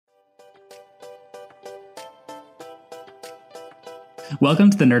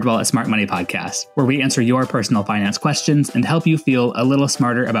Welcome to the NerdWallet Smart Money Podcast, where we answer your personal finance questions and help you feel a little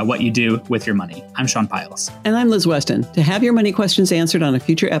smarter about what you do with your money. I'm Sean Piles. And I'm Liz Weston. To have your money questions answered on a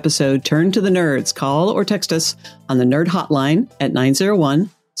future episode, turn to the nerds. Call or text us on the Nerd Hotline at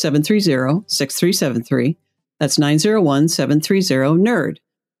 901-730-6373. That's 901-730-NERD.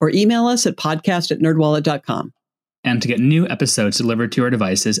 Or email us at podcast@nerdwallet.com. And to get new episodes delivered to your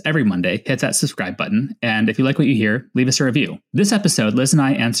devices every Monday, hit that subscribe button. And if you like what you hear, leave us a review. This episode, Liz and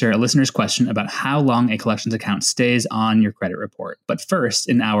I answer a listener's question about how long a collections account stays on your credit report. But first,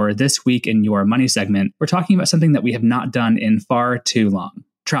 in our This Week in Your Money segment, we're talking about something that we have not done in far too long: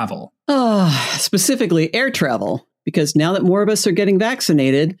 travel. Specifically air travel, because now that more of us are getting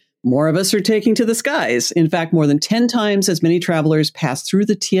vaccinated, more of us are taking to the skies. In fact, more than 10 times as many travelers passed through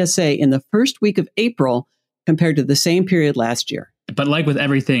the TSA in the first week of April compared to the same period last year. But like with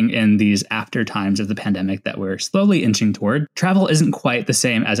everything in these after times of the pandemic that we're slowly inching toward, travel isn't quite the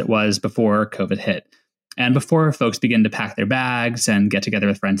same as it was before COVID hit. And before folks begin to pack their bags and get together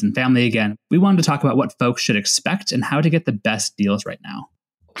with friends and family again, we wanted to talk about what folks should expect and how to get the best deals right now.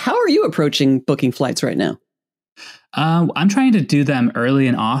 How are you approaching booking flights right now? I'm trying to do them early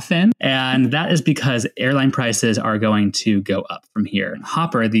and often, and that is because airline prices are going to go up from here.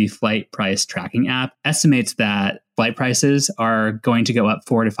 Hopper, the flight price tracking app, estimates that flight prices are going to go up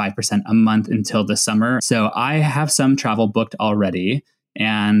 4 to 5% a month until the summer. So I have some travel booked already,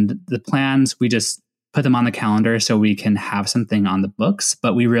 and the plans, we just put them on the calendar so we can have something on the books,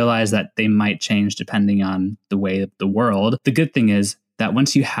 but we realize that they might change depending on the way of the world. The good thing is that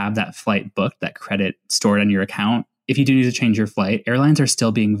once you have that flight booked, that credit stored on your account, if you do need to change your flight, airlines are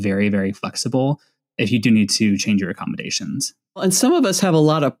still being very, very flexible if you do need to change your accommodations. And some of us have a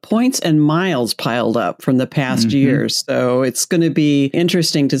lot of points and miles piled up from the past years. So it's going to be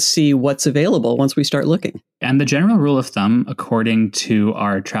interesting to see what's available once we start looking. And the general rule of thumb, according to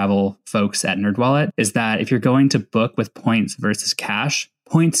our travel folks at NerdWallet, is that if you're going to book with points versus cash,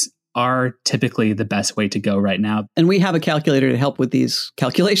 points are typically the best way to go right now. And we have a calculator to help with these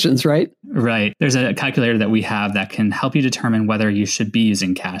calculations, right? Right. There's a calculator that we have that can help you determine whether you should be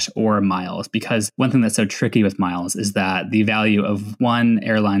using cash or miles. Because one thing that's so tricky with miles is that the value of one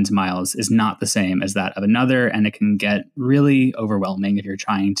airline's miles is not the same as that of another. And it can get really overwhelming if you're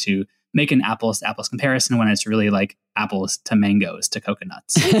trying to make an apples to apples comparison when it's really like apples to mangoes to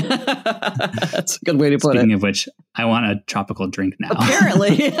coconuts. That's a good way to put it. Speaking of which, I want a tropical drink now.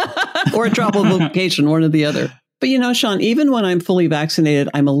 Apparently. Or a tropical vacation, one or the other. But you know, Sean, even when I'm fully vaccinated,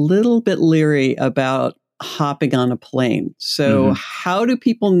 I'm a little bit leery about hopping on a plane. So how do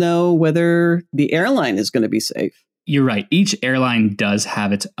people know whether the airline is going to be safe? You're right. Each airline does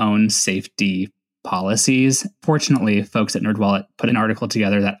have its own safety policies. Fortunately, folks at NerdWallet put an article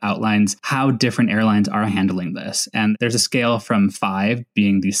together that outlines how different airlines are handling this. And there's a scale from 5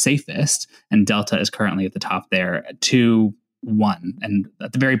 being the safest, and Delta is currently at the top there, to 1. And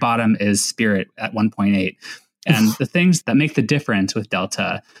at the very bottom is Spirit at 1.8. And the things that make the difference with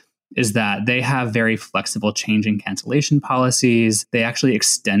Delta is that they have very flexible change and cancellation policies. They actually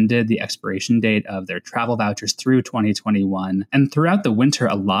extended the expiration date of their travel vouchers through 2021. And throughout the winter,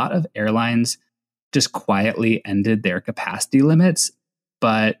 a lot of airlines just quietly ended their capacity limits,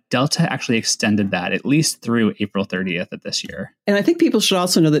 but Delta actually extended that at least through April 30th of this year. And I think people should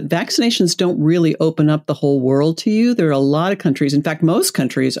also know that vaccinations don't really open up the whole world to you. There are a lot of countries, in fact, most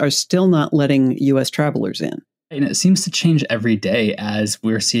countries are still not letting U.S. travelers in. And it seems to change every day as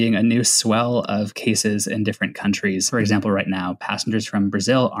we're seeing a new swell of cases in different countries. For example, right now, passengers from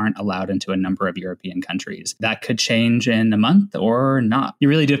Brazil aren't allowed into a number of European countries. That could change in a month or not. You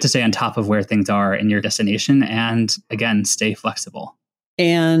really do have to stay on top of where things are in your destination and, again, stay flexible.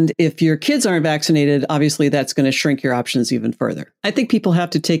 And if your kids aren't vaccinated, obviously that's going to shrink your options even further. I think people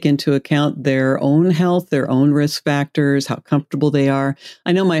have to take into account their own health, their own risk factors, how comfortable they are.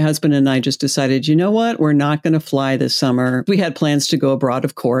 I know my husband and I just decided, you know what, we're not going to fly this summer. We had plans to go abroad,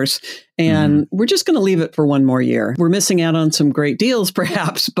 of course, and we're just going to leave it for one more year. We're missing out on some great deals,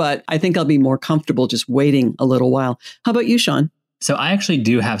 perhaps, but I think I'll be more comfortable just waiting a little while. How about you, Sean? So I actually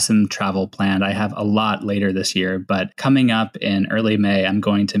do have some travel planned. I have a lot later this year, but coming up in early May, I'm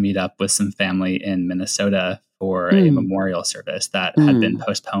going to meet up with some family in Minnesota for a memorial service that had been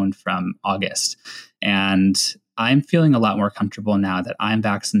postponed from August. And I'm feeling a lot more comfortable now that I'm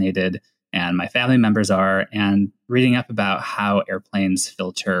vaccinated and my family members are, and reading up about how airplanes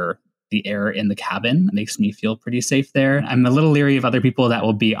filter the air in the cabin makes me feel pretty safe there. I'm a little leery of other people that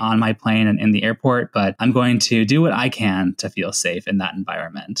will be on my plane and in the airport, but I'm going to do what I can to feel safe in that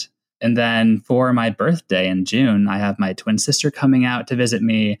environment. And then for my birthday in June, I have my twin sister coming out to visit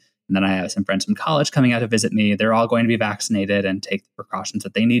me. And then I have some friends from college coming out to visit me. They're all going to be vaccinated and take the precautions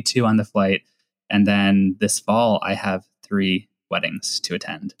that they need to on the flight. And then this fall, I have 3 weddings to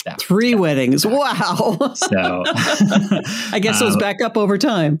attend. 3 weddings. Wow. So I guess those back up over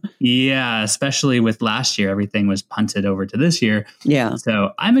time. Yeah, especially with last year, everything was punted over to this year. Yeah.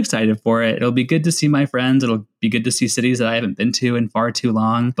 So I'm excited for it. It'll be good to see my friends. It'll be good to see cities that I haven't been to in far too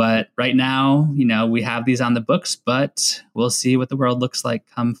long. But right now, we have these on the books, but we'll see what the world looks like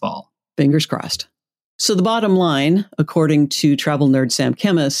come fall. Fingers crossed. So the bottom line, according to travel nerd Sam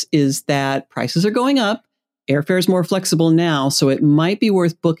Kemmis, is that prices are going up. Airfare is more flexible now, so it might be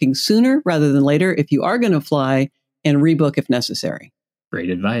worth booking sooner rather than later if you are going to fly, and rebook if necessary. Great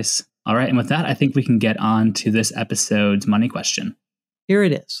advice. All right. And with that, I think we can get on to this episode's money question. Here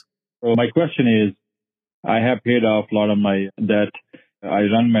it is. So my question is, I have paid off a lot of my debt. I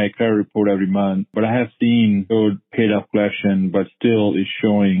run my credit report every month, but I have seen good paid off collection, but still is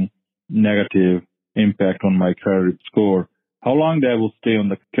showing negative impact on my credit score. How long that will stay on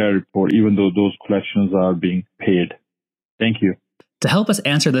the credit report, even though those collections are being paid? Thank you. To help us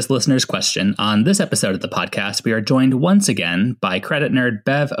answer this listener's question, on this episode of the podcast, we are joined once again by credit nerd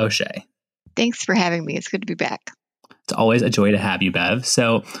Bev O'Shea. Thanks for having me. It's good to be back. It's always a joy to have you, Bev.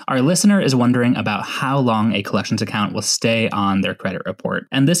 So our listener is wondering about how long a collections account will stay on their credit report.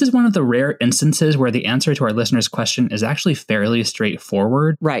 And this is one of the rare instances where the answer to our listener's question is actually fairly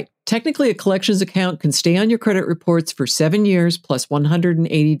straightforward. Right. Technically, a collections account can stay on your credit reports for 7 years plus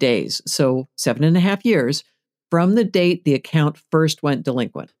 180 days. So 7.5 years from the date the account first went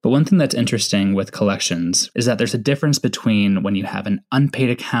delinquent. But one thing that's interesting with collections is that there's a difference between when you have an unpaid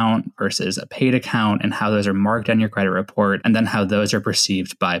account versus a paid account and how those are marked on your credit report, and then how those are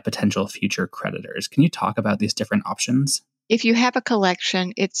perceived by potential future creditors. Can you talk about these different options? If you have a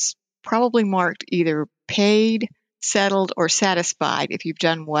collection, it's probably marked either paid, settled, or satisfied if you've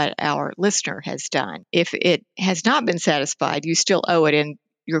done what our listener has done. If it has not been satisfied, you still owe it, and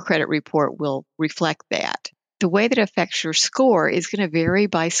your credit report will reflect that. The way that affects your score is going to vary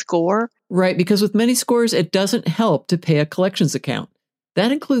by score. Right, because with many scores, it doesn't help to pay a collections account.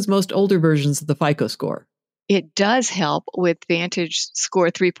 That includes most older versions of the FICO score. It does help with Vantage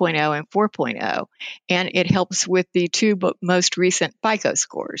Score 3.0 and 4.0, and it helps with the 2 most recent FICO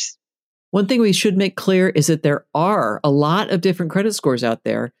scores. One thing we should make clear is that there are a lot of different credit scores out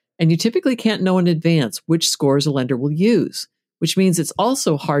there, and you typically can't know in advance which scores a lender will use, which means it's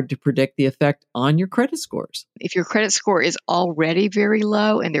also hard to predict the effect on your credit scores. If your credit score is already very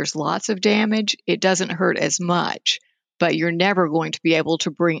low and there's lots of damage, it doesn't hurt as much, but you're never going to be able to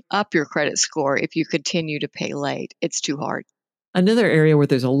bring up your credit score if you continue to pay late. It's too hard. Another area where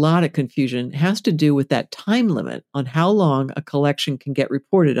there's a lot of confusion has to do with that time limit on how long a collection can get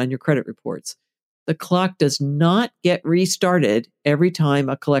reported on your credit reports. The clock does not get restarted every time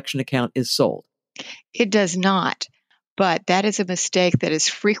a collection account is sold. It does not. But that is a mistake that is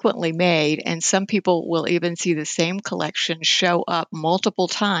frequently made, and some people will even see the same collection show up multiple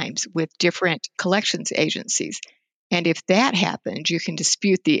times with different collections agencies. And if that happens, you can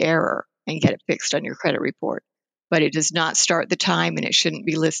dispute the error and get it fixed on your credit report. But it does not start the time, and it shouldn't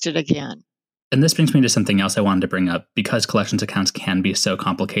be listed again. And this brings me to something else I wanted to bring up, because collections accounts can be so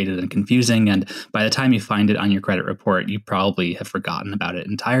complicated and confusing. And by the time you find it on your credit report, you probably have forgotten about it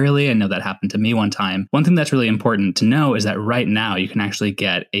entirely. I know that happened to me one time. One thing that's really important to know is that right now you can actually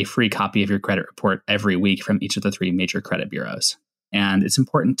get a free copy of your credit report every week from each of the 3 major credit bureaus. And it's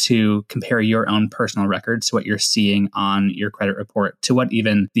important to compare your own personal records to what you're seeing on your credit report to what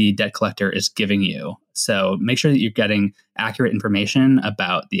even the debt collector is giving you. So make sure that you're getting accurate information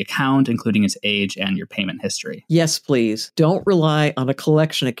about the account, including its age and your payment history. Yes, please. Don't rely on a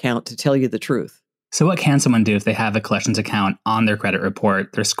collection account to tell you the truth. So what can someone do if they have a collections account on their credit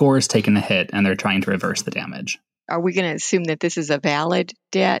report, their score is taken a hit, and they're trying to reverse the damage? Are we going to assume that this is a valid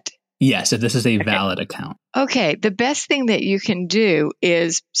debt? Yes, if this is a valid account. Okay, the best thing that you can do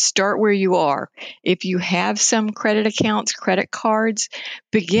is start where you are. If you have some credit accounts, credit cards,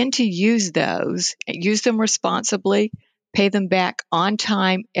 begin to use those, use them responsibly, pay them back on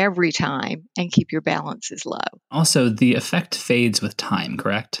time every time, and keep your balances low. Also, the effect fades with time,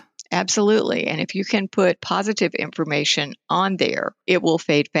 correct? Absolutely. And if you can put positive information on there, it will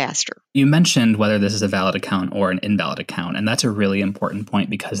fade faster. You mentioned whether this is a valid account or an invalid account, and that's a really important point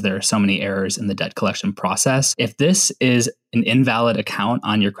because there are so many errors in the debt collection process. If this is an invalid account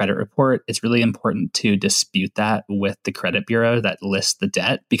on your credit report, it's really important to dispute that with the credit bureau that lists the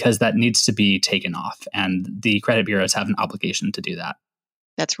debt, because that needs to be taken off, and the credit bureaus have an obligation to do that.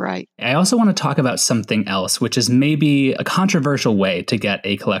 That's right. I also want to talk about something else, which is maybe a controversial way to get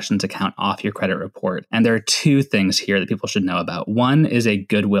a collections account off your credit report. And there are two things here that people should know about. One is a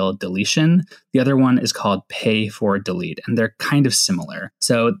goodwill deletion. The other one is called pay for delete, and they're kind of similar.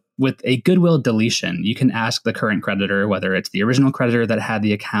 So with a goodwill deletion, you can ask the current creditor, whether it's the original creditor that had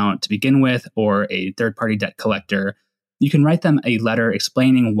the account to begin with or a third-party debt collector. You can write them a letter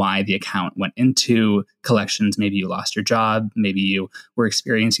explaining why the account went into collections. Maybe you lost your job. Maybe you were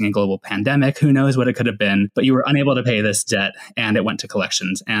experiencing a global pandemic. Who knows what it could have been, but you were unable to pay this debt and it went to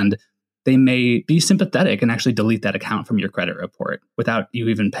collections. And they may be sympathetic and actually delete that account from your credit report without you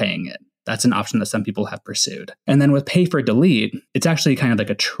even paying it. That's an option that some people have pursued. And then with pay for delete, it's actually kind of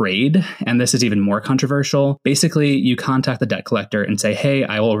like a trade. And this is even more controversial. Basically, you contact the debt collector and say, hey,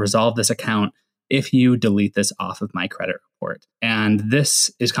 I will resolve this account if you delete this off of my credit report. And this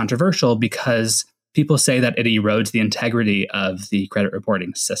is controversial because people say that it erodes the integrity of the credit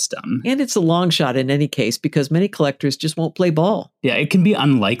reporting system. And it's a long shot in any case because many collectors just won't play ball. Yeah, it can be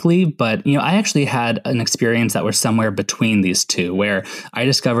unlikely, but I actually had an experience that was somewhere between these two, where I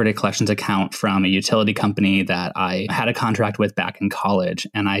discovered a collections account from a utility company that I had a contract with back in college,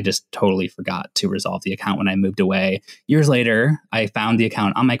 and I just totally forgot to resolve the account when I moved away. Years later, I found the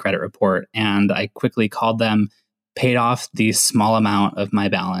account on my credit report, and I quickly called them, paid off the small amount of my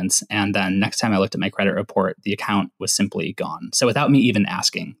balance. And then next time I looked at my credit report, the account was simply gone. So without me even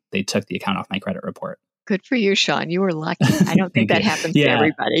asking, they took the account off my credit report. Good for you, Sean. You were lucky. I don't think that happens to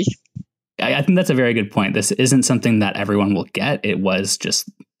everybody. I think that's a very good point. This isn't something that everyone will get. It was just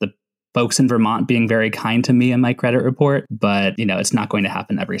the folks in Vermont being very kind to me in my credit report, but it's not going to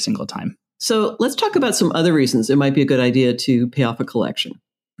happen every single time. So let's talk about some other reasons it might be a good idea to pay off a collection.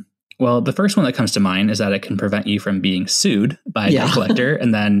 Well, the first one that comes to mind is that it can prevent you from being sued by a debt collector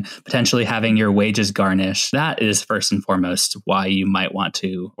and then potentially having your wages garnished. That is first and foremost why you might want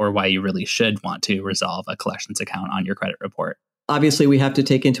to, or why you really should want to, resolve a collections account on your credit report. Obviously, we have to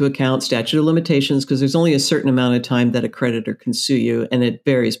take into account statute of limitations because there's only a certain amount of time that a creditor can sue you, and it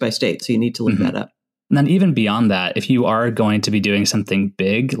varies by state. So you need to look that up. And then even beyond that, if you are going to be doing something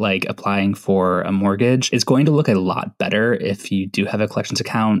big, like applying for a mortgage, it's going to look a lot better if you do have a collections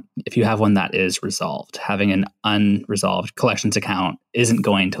account. If you have one that is resolved, having an unresolved collections account isn't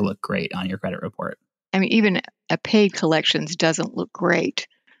going to look great on your credit report. I mean, even a paid collections doesn't look great,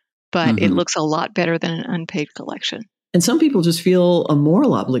 but it looks a lot better than an unpaid collection. And some people just feel a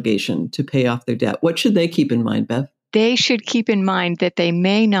moral obligation to pay off their debt. What should they keep in mind, Bev? They should keep in mind that they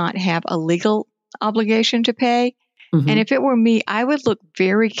may not have a legal obligation to pay. And if it were me, I would look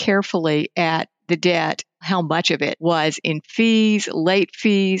very carefully at the debt, how much of it was in fees, late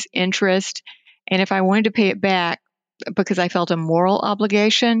fees, interest. And if I wanted to pay it back because I felt a moral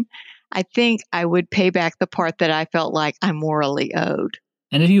obligation, I think I would pay back the part that I felt like I morally owed.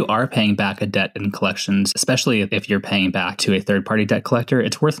 And if you are paying back a debt in collections, especially if you're paying back to a third-party debt collector,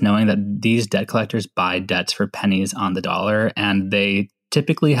 it's worth knowing that these debt collectors buy debts for pennies on the dollar, and they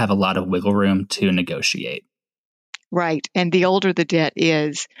typically have a lot of wiggle room to negotiate. Right. And the older the debt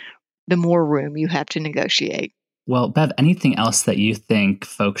is, the more room you have to negotiate. Well, Bev, anything else that you think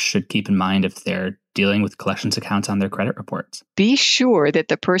folks should keep in mind if they're dealing with collections accounts on their credit reports? Be sure that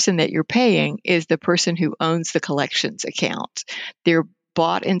the person that you're paying is the person who owns the collections account. They're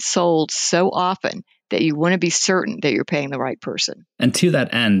bought and sold so often that you want to be certain that you're paying the right person. And to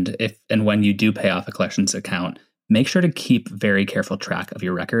that end, if and when you do pay off a collections account, make sure to keep very careful track of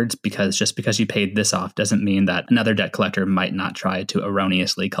your records, because just because you paid this off doesn't mean that another debt collector might not try to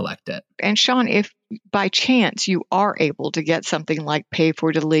erroneously collect it. And Sean, if by chance you are able to get something like pay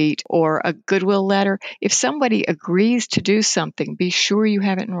for delete or a goodwill letter, if somebody agrees to do something, be sure you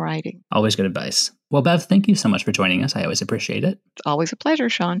have it in writing. Always good advice. Well, Bev, thank you so much for joining us. I always appreciate it. It's always a pleasure,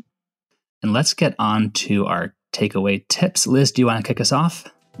 Sean. And let's get on to our takeaway tips. Liz, do you want to kick us off?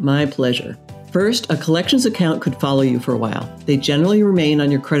 My pleasure. First, a collections account could follow you for a while. They generally remain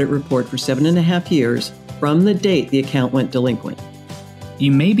on your credit report for 7.5 years from the date the account went delinquent.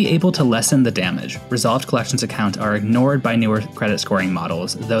 You may be able to lessen the damage. Resolved collections accounts are ignored by newer credit scoring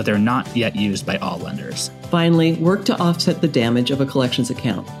models, though they're not yet used by all lenders. Finally, work to offset the damage of a collections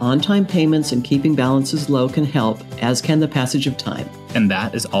account. On-time payments and keeping balances low can help, as can the passage of time. And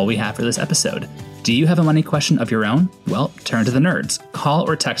that is all we have for this episode. Do you have a money question of your own? Well, turn to the nerds. Call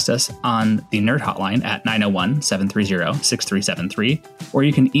or text us on the Nerd Hotline at 901-730-6373, or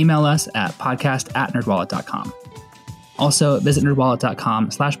you can email us at podcast@nerdwallet.com. Also, visit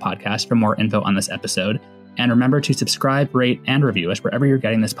nerdwallet.com/podcast for more info on this episode. And remember to subscribe, rate, and review us wherever you're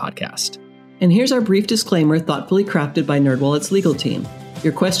getting this podcast. And here's our brief disclaimer thoughtfully crafted by NerdWallet's legal team.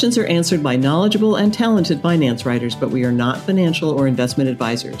 Your questions are answered by knowledgeable and talented finance writers, but we are not financial or investment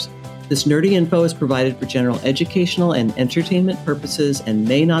advisors. This nerdy info is provided for general educational and entertainment purposes and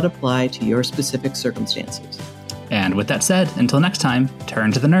may not apply to your specific circumstances. And with that said, until next time,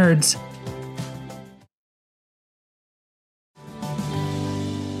 turn to the nerds.